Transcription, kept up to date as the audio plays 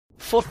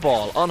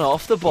Football on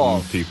Off the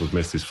Ball. People's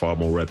missed is far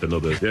more red than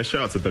others. Yeah,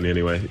 shout out to Benny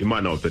anyway. He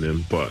might not have been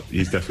in, but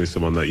he's definitely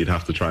someone that you'd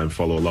have to try and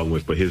follow along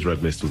with. But his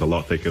red mist was a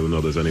lot thicker than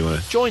others anyway.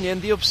 Join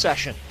in the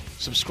obsession.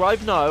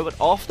 Subscribe now at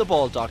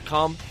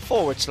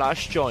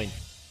offtheball.com/join.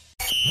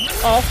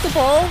 Off the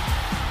Ball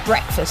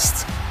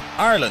Breakfast.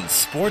 Ireland's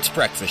sports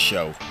breakfast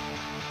show.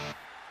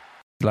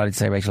 Delighted to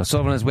say Rachel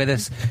O'Sullivan is with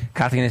us.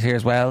 Kathleen is here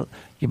as well.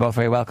 You're both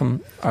very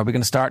welcome. Are we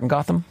going to start in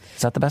Gotham?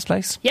 Is that the best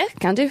place? Yeah,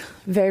 can do.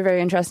 Very,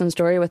 very interesting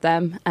story with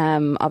them.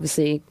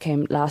 Obviously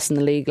came last in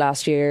the league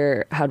last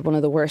year, had one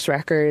of the worst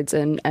records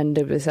in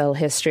NWSL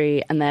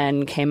history, and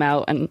then came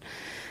out and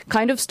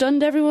kind of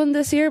stunned everyone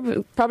this year.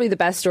 But probably the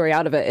best story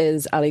out of it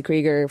is Ali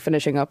Krieger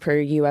finishing up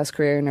her US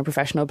career and her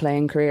professional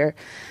playing career.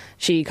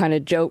 She kind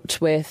of joked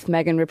with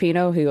Megan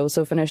Rapinoe, who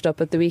also finished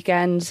up at the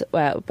weekend,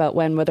 about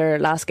when would her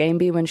last game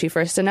be when she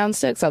first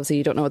announced it, because obviously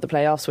you don't know what the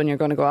playoffs when you're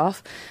going to go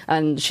off.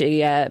 And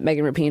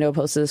Megan Rapinoe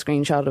posted a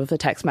screenshot of a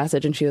text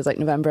message, and she was like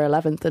November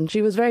 11th, and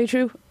she was very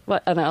true,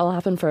 and it all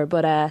happened for her.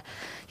 But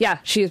yeah,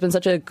 she's been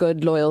such a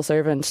good, loyal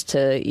servant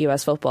to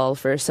US football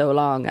for so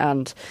long,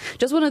 and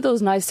just one of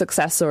those nice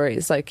success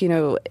stories. Like, you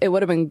know, it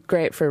would have been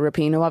great for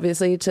Rapinoe,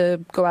 obviously,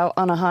 to go out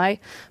on a high,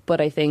 but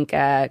I think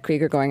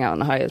Krieger going out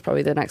on a high is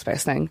probably the next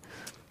best thing.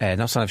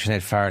 No sign of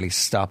Sinead Farrelly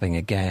stopping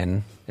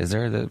again. Is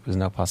there? There's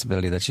no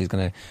possibility that she's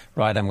going to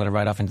ride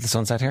off into the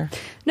sunset here?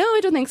 No, I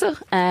don't think so.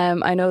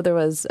 I know there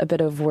was a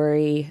bit of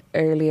worry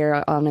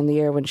earlier on in the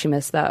year when she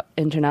missed that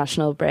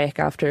international break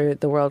after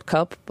the World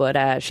Cup,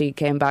 but she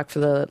came back for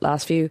the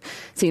last few.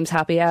 Seems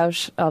happy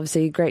out.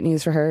 Obviously, great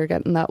news for her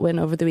getting that win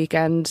over the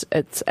weekend.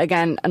 It's,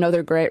 again,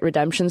 another great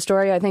redemption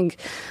story. I think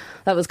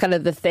that was kind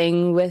of the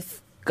thing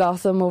with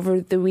Gotham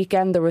over the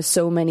weekend. There were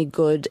so many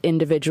good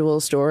individual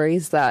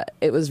stories that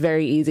it was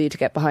very easy to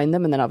get behind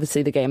them, and then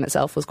obviously the game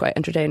itself was quite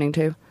entertaining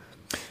too.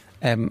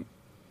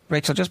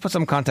 Rachel, just put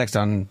some context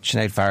on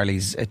Sinead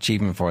Farrelly's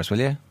achievement for us, will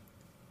you?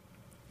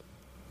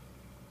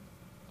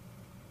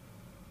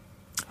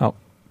 Oh,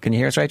 can you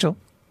hear us, Rachel?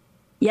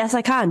 Yes,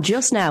 I can,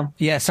 just now.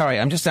 Yeah, sorry,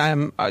 I'm just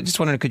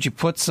wondering, could you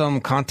put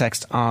some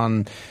context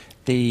on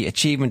the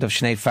achievement of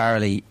Sinead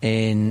Farrelly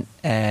in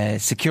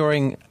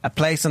securing a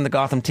place on the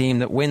Gotham team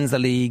that wins the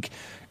league,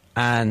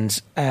 and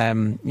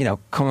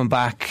coming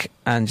back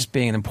and just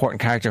being an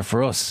important character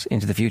for us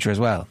into the future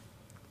as well?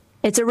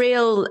 It's a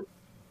real,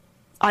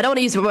 I don't want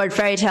to use the word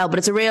fairy tale, but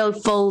it's a real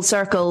full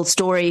circle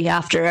story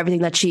after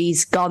everything that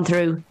she's gone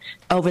through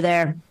over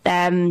there.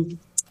 To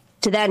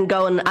then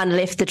go and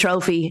lift the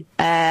trophy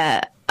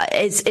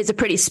is a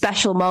pretty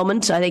special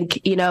moment. I think,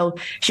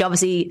 she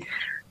obviously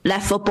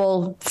left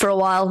football for a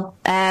while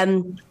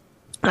and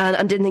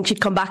didn't think she'd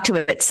come back to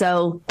it.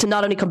 So to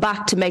not only come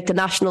back to make the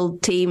national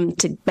team,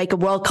 to make a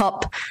World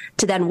Cup,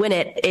 to then win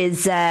it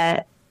is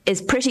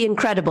pretty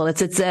incredible.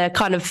 It's a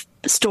kind of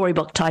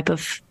storybook type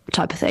of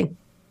thing.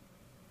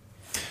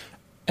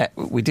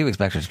 We do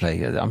expect her to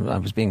play. I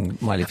was being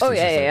mildly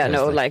facetious. Oh, yeah.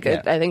 No, I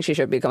think she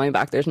should be coming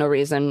back. There's no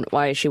reason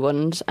why she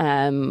wouldn't,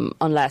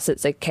 unless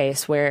it's a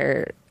case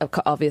where,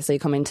 obviously,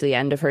 coming to the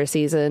end of her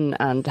season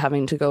and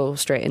having to go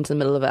straight into the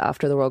middle of it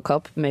after the World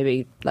Cup,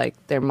 maybe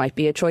there might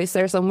be a choice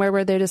there somewhere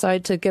where they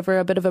decide to give her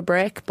a bit of a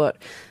break, but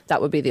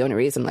that would be the only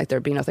reason.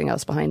 There'd be nothing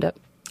else behind it.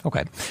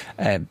 Okay.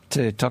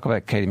 To talk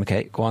about Katie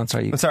McKay, go on,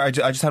 sorry. Sorry, I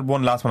just had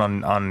one last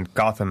one on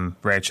Gotham,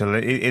 Rachel.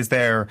 Is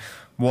there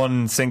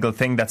one single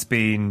thing that's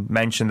been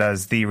mentioned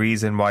as the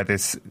reason why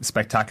this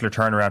spectacular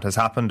turnaround has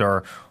happened,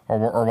 or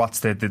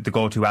what's the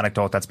go-to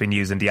anecdote that's been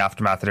used in the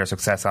aftermath of their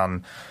success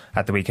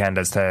at the weekend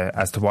as to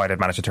why they've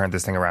managed to turn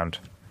this thing around?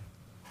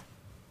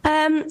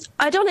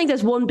 I don't think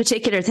there's one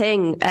particular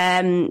thing,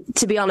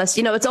 to be honest.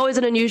 It's always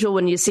an unusual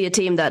when you see a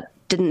team that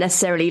didn't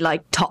necessarily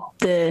top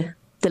the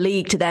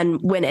league to then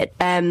win it.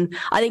 I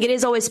think it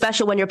is always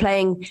special when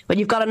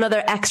you've got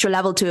another extra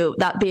level to it,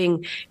 that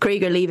being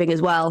Krieger leaving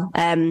as well.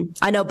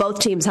 I know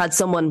both teams had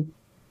someone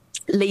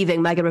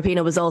leaving. Megan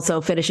Rapinoe was also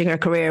finishing her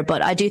career,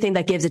 but I do think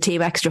that gives a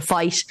team extra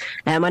fight.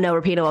 I know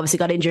Rapinoe obviously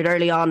got injured very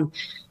early on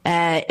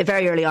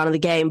in the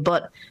game,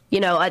 but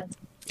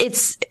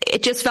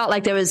it just felt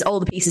like all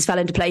the pieces fell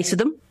into place for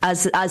them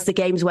as the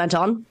games went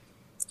on.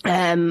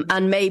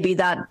 And maybe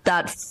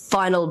that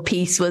final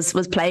piece was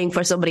playing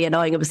for somebody and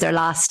knowing it was their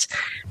last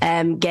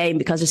game,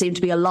 because there seemed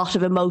to be a lot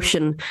of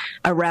emotion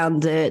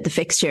around the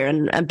fixture,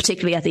 and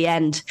particularly at the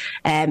end,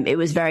 it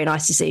was very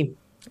nice to see.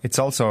 It's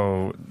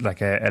also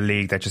like a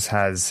league that just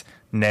has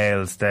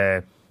nailed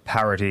the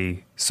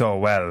parity so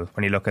well.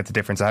 When you look at the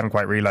difference, I hadn't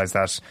quite realised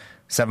that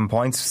 7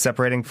 points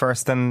separating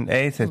first and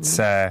eighth. It's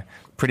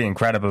pretty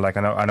incredible.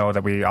 I know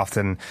that we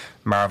often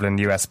marvel in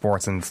US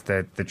sports and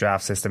the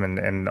draft system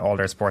in all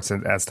their sports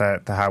as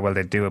to how well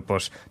they do it,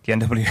 but the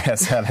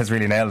NWSL has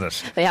really nailed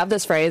it. They have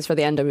this phrase for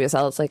the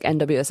NWSL, it's like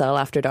NWSL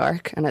after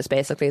dark, and it's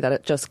basically that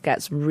it just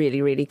gets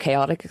really, really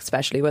chaotic,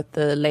 especially with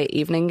the late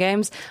evening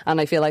games, and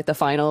I feel like the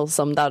final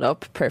summed that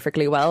up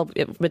perfectly well,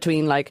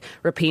 between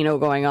Rapinoe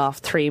going off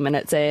 3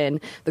 minutes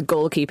in, the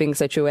goalkeeping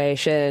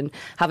situation,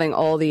 having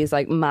all these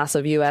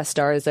massive US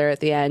stars there at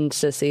the end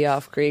to see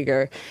off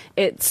Krieger.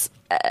 It's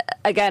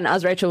again,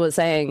 as Rachel was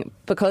saying,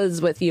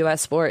 because with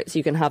US sports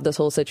you can have this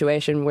whole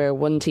situation where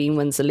one team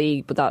wins the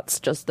league, but that's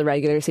just the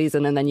regular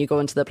season, and then you go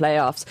into the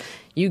playoffs.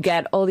 You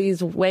get all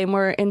these way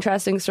more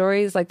interesting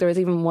stories. Like there was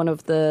even one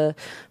of the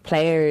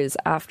players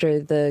after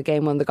the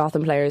game, one of the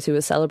Gotham players, who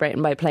was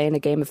celebrating by playing a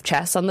game of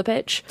chess on the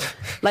pitch.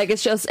 Like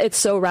it's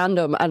so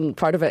random, and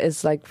part of it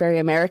is like very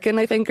American,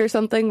 I think, or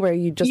something, where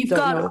you just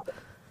don't know.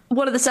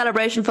 One of the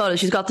celebration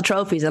photos, she's got the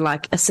trophies and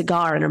like a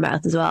cigar in her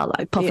mouth as well,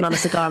 like puffing on a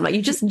cigar. I'm like,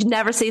 you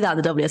never see that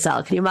in the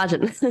WSL. Can you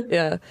imagine?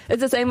 Yeah,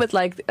 it's the same with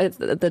like the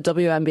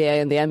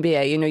WNBA and the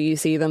NBA. You know, you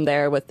see them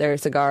there with their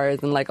cigars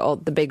and like all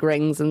the big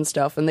rings and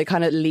stuff, and they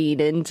kind of lead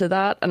into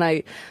that. And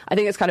I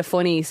think it's kind of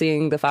funny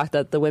seeing the fact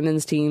that the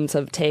women's teams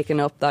have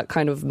taken up that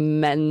kind of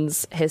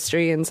men's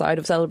history inside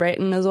of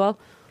celebrating as well.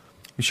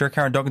 You sure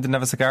Karen Duggan didn't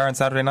have a cigar on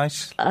Saturday night?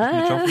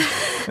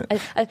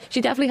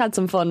 She definitely had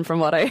some fun from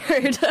what I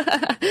heard.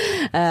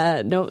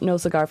 No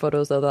cigar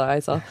photos though that I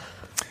saw.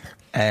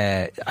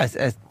 A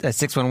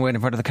 6-1 win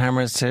in front of the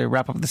cameras to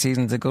wrap up the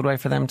season is a good way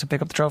for them to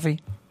pick up the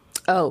trophy?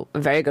 Oh, a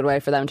very good way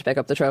for them to pick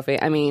up the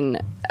trophy. I mean,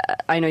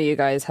 I know you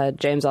guys had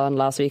James on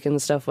last week and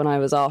stuff when I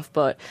was off,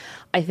 but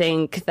I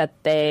think that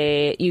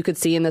you could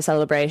see in the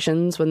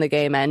celebrations when the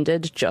game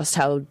ended just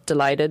how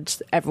delighted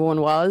everyone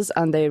was,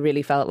 and they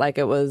really felt like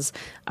it was,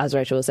 as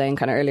Rachel was saying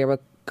kind of earlier with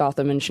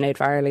Gotham and Sinead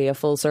Farrelly, a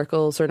full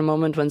circle sort of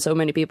moment when so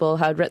many people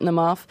had written them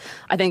off.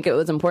 I think it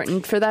was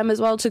important for them as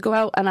well to go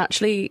out and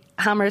actually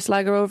hammer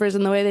Sligo Rovers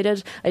in the way they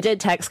did. I did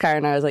text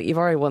Karen, I was like, you've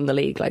already won the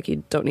league, like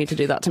you don't need to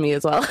do that to me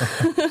as well.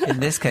 In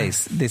this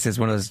case, this is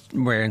one of those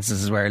rare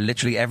instances where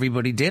literally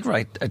everybody did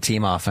write a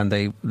team off and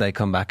they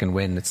come back and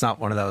win. It's not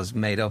one of those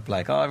made up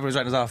like, oh, everybody's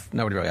writing us off.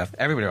 Nobody wrote off.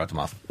 Everybody wrote them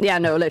off. Yeah,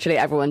 no, literally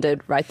everyone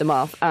did write them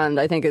off. And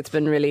I think it's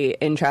been really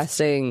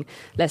interesting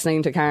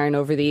listening to Karen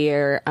over the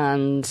year.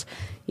 And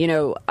you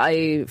know,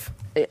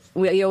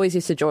 we always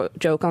used to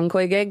joke on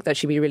Coigig that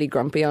she'd be really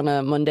grumpy on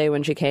a Monday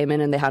when she came in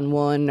and they hadn't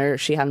won or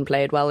she hadn't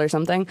played well or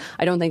something.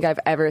 I don't think I've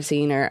ever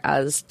seen her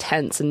as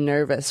tense and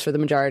nervous for the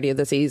majority of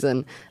the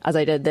season as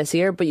I did this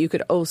year, but you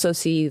could also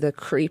see the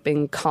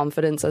creeping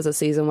confidence as the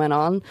season went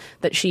on,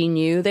 that she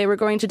knew they were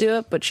going to do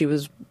it, but she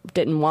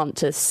didn't want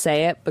to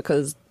say it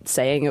because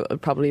saying it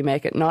would probably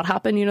make it not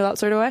happen, you know, that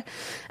sort of way.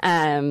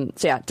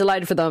 So yeah,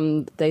 delighted for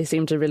them. They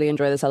seem to really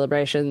enjoy the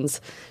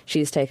celebrations.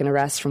 She's taken a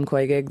rest from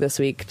Coigig this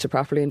week to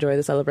properly enjoy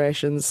the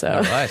celebrations. So.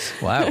 All right,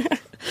 wow.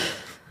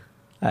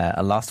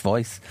 A lost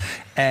voice.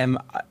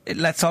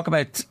 Let's talk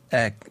about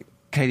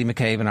Katie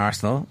McCabe and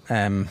Arsenal.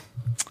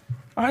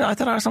 I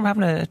thought Arsenal were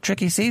having a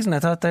tricky season. I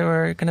thought they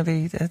were going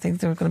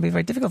to be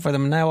very difficult for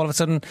them. Now all of a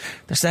sudden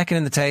they're second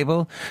in the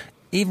table.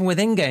 Even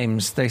within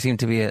games, they seem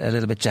to be a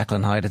little bit Jekyll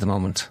and Hyde at the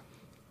moment.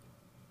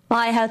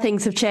 Why, how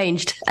things have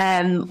changed.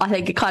 I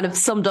think it kind of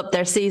summed up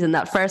their season,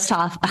 that first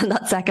half and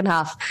that second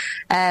half.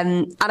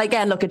 And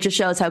again, look, it just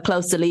shows how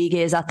close the league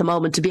is at the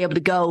moment to be able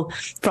to go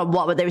from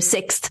they were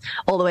sixth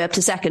all the way up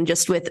to second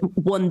just with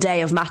one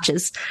day of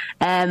matches.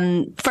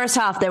 First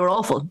half, they were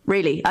awful,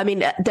 really. I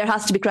mean, there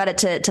has to be credit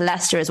to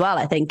Leicester as well,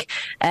 I think.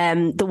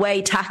 The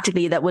way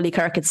tactically that Willie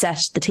Kirk had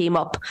set the team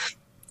up,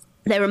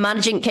 they were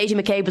managing. Katie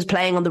McCabe was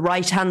playing on the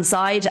right-hand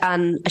side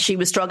and she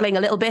was struggling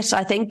a little bit,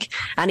 I think.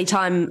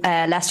 Anytime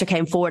Leicester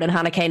came forward and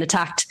Hannah Kane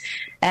attacked,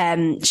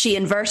 she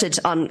inverted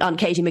on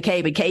Katie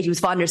McCabe, and Katie was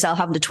finding herself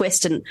having to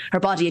twist in her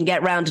body and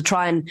get round to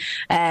try and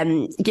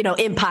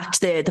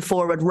impact the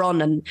forward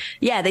run. And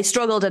yeah, they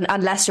struggled,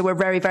 and Leicester were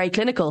very, very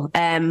clinical,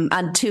 and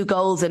 2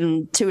 goals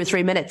in 2 or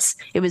 3 minutes.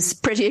 It was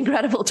pretty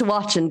incredible to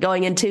watch, and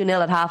going in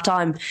 2-0 at half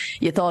time,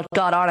 you thought,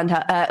 God,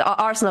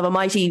 Arsenal have a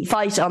mighty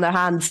fight on their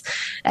hands.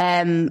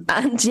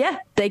 And yeah,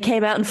 they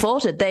came out and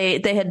fought it. They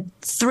had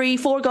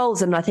 3-4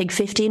 goals in, I think,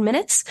 15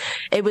 minutes.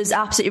 It was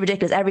absolutely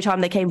ridiculous. Every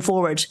time they came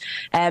forward,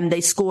 they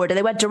scored, and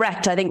they went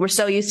direct. I think we're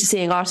so used to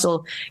seeing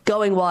Arsenal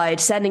going wide,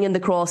 sending in the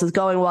crosses,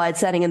 going wide,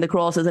 sending in the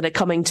crosses, and it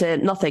coming to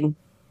nothing.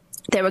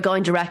 They were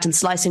going direct and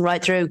slicing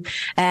right through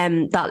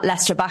that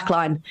Leicester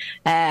backline,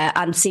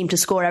 and seemed to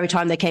score every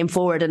time they came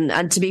forward.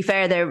 And to be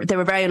fair, they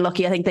were very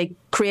unlucky. I think they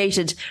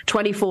created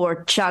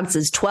 24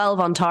 chances, 12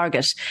 on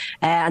target,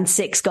 and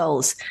 6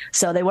 goals.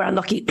 So they were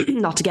unlucky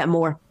not to get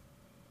more.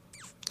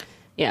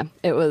 Yeah,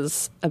 it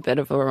was a bit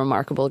of a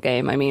remarkable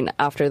game. I mean,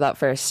 after that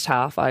first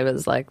half, I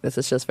was like, this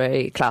is just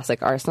very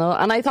classic Arsenal.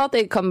 And I thought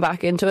they'd come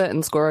back into it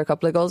and score a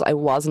couple of goals. I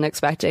wasn't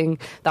expecting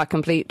that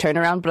complete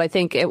turnaround, but I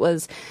think it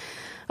was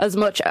as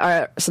much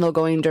Arsenal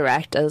going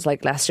direct as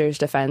like Leicester's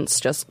defence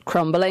just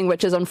crumbling,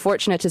 which is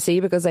unfortunate to see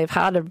because they've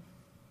had a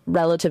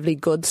relatively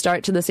good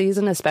start to the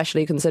season,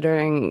 especially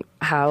considering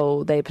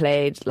how they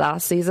played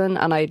last season.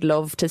 And I'd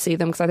love to see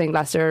them because I think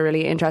Leicester are a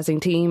really interesting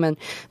team, and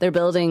they're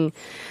building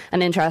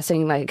an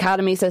interesting like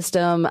academy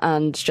system,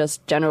 and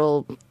just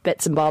general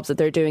bits and bobs that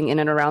they're doing in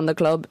and around the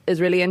club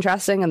is really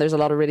interesting, and there's a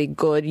lot of really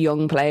good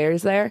young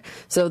players there.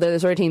 So they're the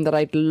sort of team that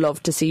I'd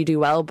love to see do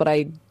well, but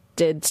I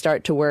did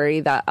start to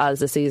worry that as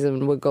the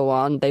season would go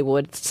on, they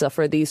would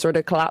suffer these sort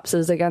of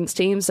collapses against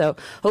teams. So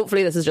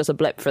hopefully this is just a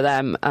blip for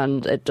them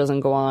and it doesn't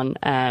go on.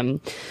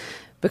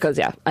 Because,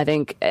 yeah, I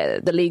think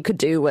the league could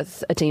do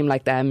with a team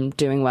like them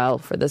doing well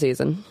for the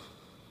season.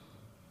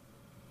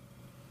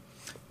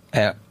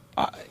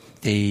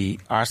 The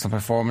Arsenal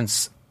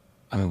performance,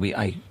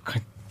 I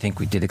think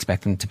we did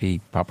expect them to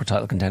be proper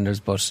title contenders,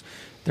 but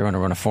they're on a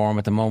run of form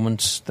at the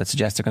moment that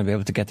suggests they're going to be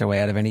able to get their way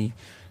out of any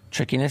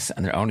trickiness,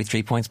 and they're only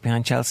 3 points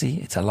behind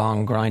Chelsea. It's a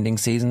long, grinding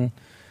season.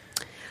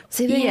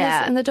 See, the thing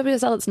is, in the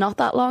WSL, it's not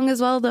that long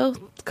as well, though,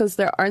 because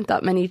there aren't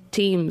that many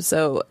teams,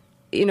 so...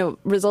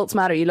 results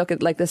matter. You look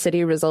at like the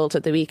City result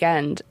at the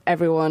weekend,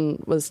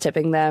 everyone was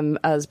tipping them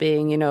as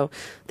being,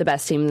 the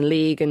best team in the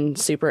league and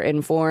super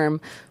in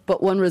form.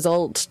 But one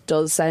result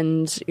does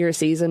send your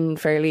season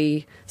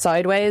fairly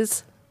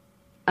sideways.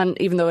 And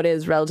even though it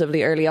is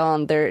relatively early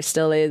on, there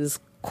still is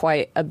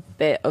quite a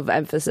bit of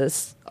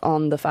emphasis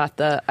on the fact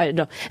that, I don't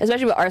know,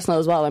 especially with Arsenal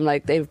as well, I'm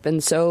like, they've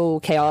been so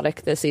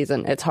chaotic this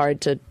season. It's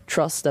hard to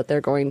trust that they're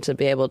going to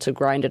be able to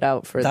grind it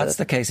out for That's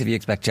the case if you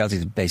expect Chelsea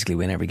to basically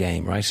win every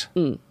game, right?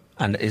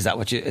 And is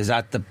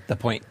that the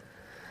point?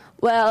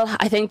 Well,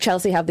 I think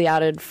Chelsea have the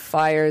added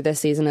fire this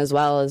season as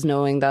well, as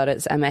knowing that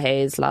it's Emma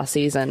Hayes last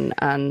season,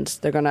 and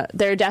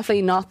they're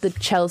definitely not the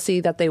Chelsea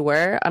that they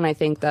were, and I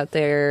think that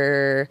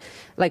they're,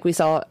 like we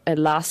saw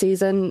last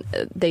season,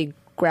 they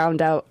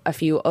ground out a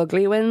few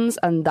ugly wins,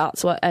 and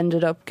that's what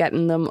ended up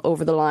getting them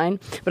over the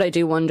line. But I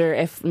do wonder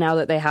if now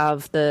that they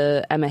have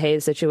the Emma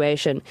Hayes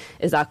situation,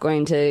 is that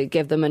going to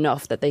give them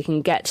enough that they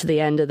can get to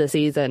the end of the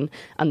season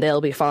and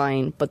they'll be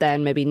fine, but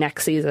then maybe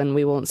next season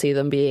we won't see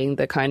them being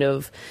the kind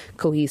of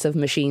cohesive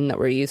machine that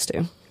we're used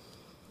to.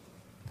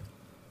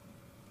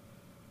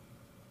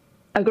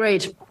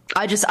 Agreed.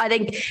 I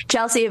think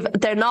Chelsea,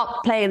 they're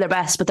not playing their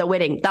best, but they're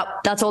winning.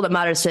 That's all that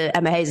matters to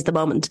Emma Hayes at the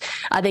moment.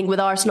 I think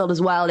with Arsenal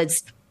as well,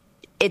 it's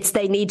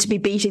they need to be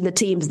beating the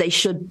teams they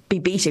should be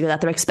beating or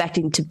that they're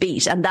expecting to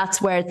beat. And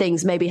that's where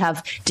things maybe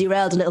have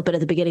derailed a little bit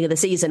at the beginning of the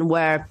season,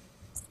 where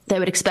they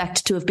would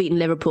expect to have beaten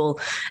Liverpool.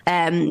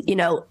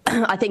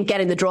 I think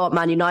getting the draw at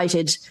Man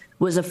United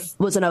was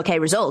an okay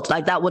result.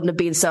 Like, that wouldn't have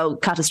been so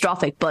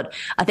catastrophic. But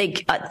I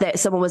think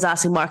someone was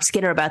asking Mark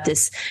Skinner about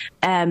this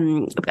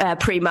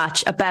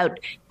pre-match, about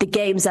the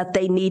games that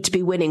they need to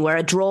be winning, where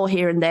a draw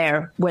here and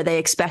there, where they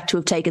expect to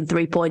have taken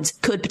 3 points,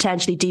 could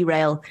potentially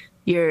derail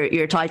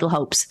your title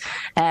hopes.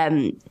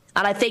 And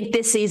I think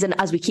this season,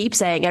 as we keep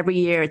saying, every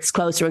year it's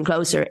closer and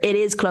closer. It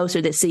is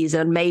closer this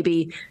season.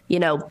 Maybe,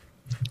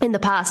 in the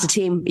past, a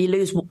team, you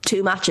lose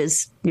 2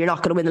 matches, you're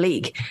not going to win the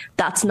league.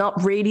 That's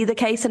not really the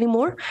case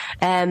anymore.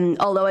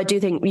 Although I do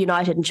think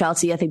United and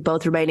Chelsea, I think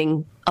both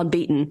remaining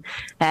unbeaten,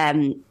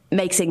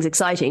 makes things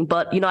exciting.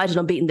 But United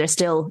unbeaten, they're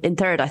still in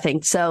third, I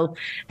think. So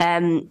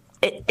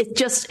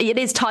it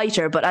is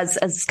tighter, but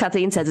as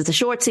Kathleen says, it's a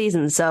short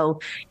season, so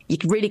you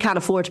really can't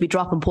afford to be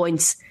dropping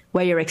points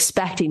where you're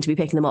expecting to be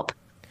picking them up.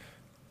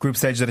 Group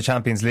stages of the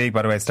Champions League,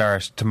 by the way,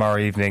 start tomorrow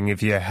evening.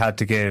 If you had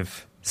to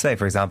give, say,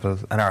 for example,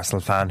 an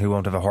Arsenal fan who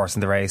won't have a horse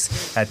in the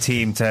race, a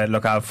team to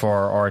look out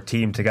for or a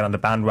team to get on the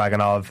bandwagon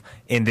of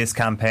in this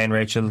campaign,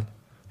 Rachel,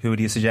 who would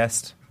you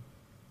suggest?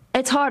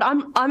 It's hard.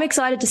 I'm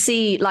excited to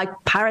see, like,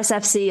 Paris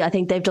FC. I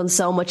think they've done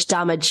so much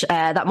damage.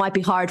 That might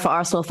be hard for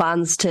Arsenal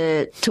fans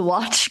to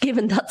watch,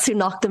 given that's who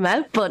knocked them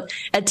out. But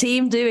a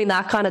team doing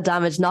that kind of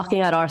damage,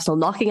 knocking out Arsenal,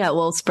 knocking out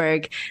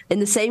Wolfsburg, in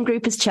the same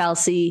group as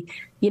Chelsea,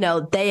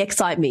 they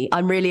excite me.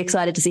 I'm really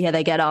excited to see how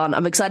they get on.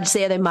 I'm excited to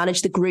see how they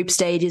manage the group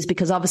stages,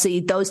 because obviously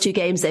those 2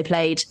 games they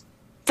played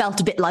felt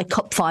a bit like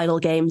cup final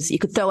games. You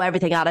could throw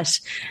everything at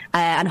it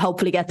and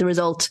hopefully get the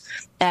result.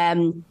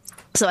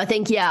 So I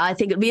think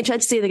it'll be interesting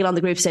to see how they get on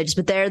the group stages,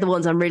 but they're the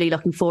ones I'm really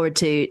looking forward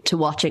to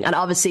watching. And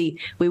obviously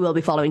we will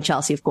be following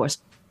Chelsea, of course.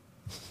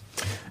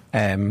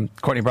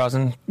 Courtney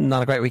Brosnan,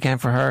 not a great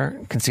weekend for her.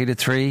 Conceded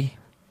 3.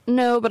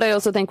 No, but I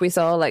also think we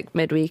saw, like,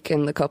 midweek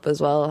in the Cup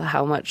as well,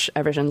 how much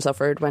Everton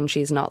suffered when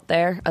she's not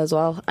there as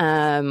well.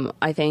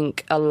 I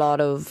think a lot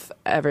of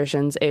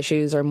Everton's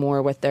issues are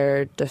more with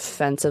their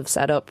defensive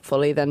setup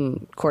fully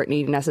than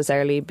Courtney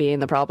necessarily being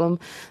the problem.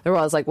 There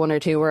was, like, 1 or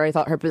 2 where I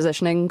thought her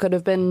positioning could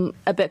have been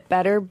a bit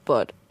better,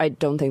 but I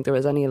don't think there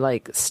was any,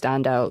 like,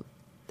 standout.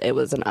 It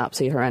was an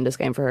absolutely horrendous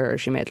game for her.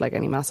 She made, like,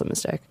 any massive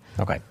mistake.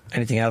 Okay.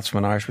 Anything else from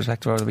an Irish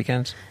perspective over the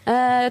weekend?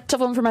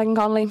 Tough one for Megan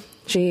Connolly.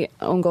 She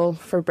own goal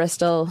for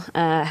Bristol.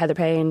 Heather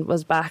Payne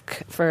was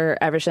back for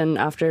Everton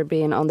after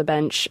being on the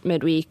bench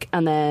midweek,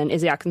 and then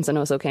Izzy Atkinson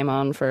also came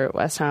on for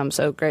West Ham.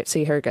 So great to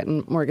see her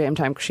getting more game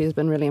time, because she's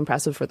been really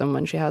impressive for them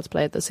when she has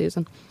played this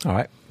season. All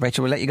right,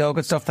 Rachel, we'll let you go.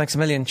 Good stuff. Thanks a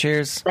million.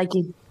 Cheers. Thank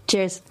you.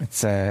 Cheers.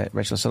 It's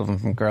Rachel Sullivan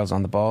from Girls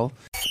on the Ball.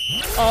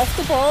 Off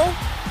the Ball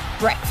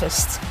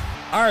Breakfast,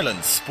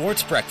 Ireland's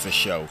sports breakfast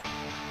show.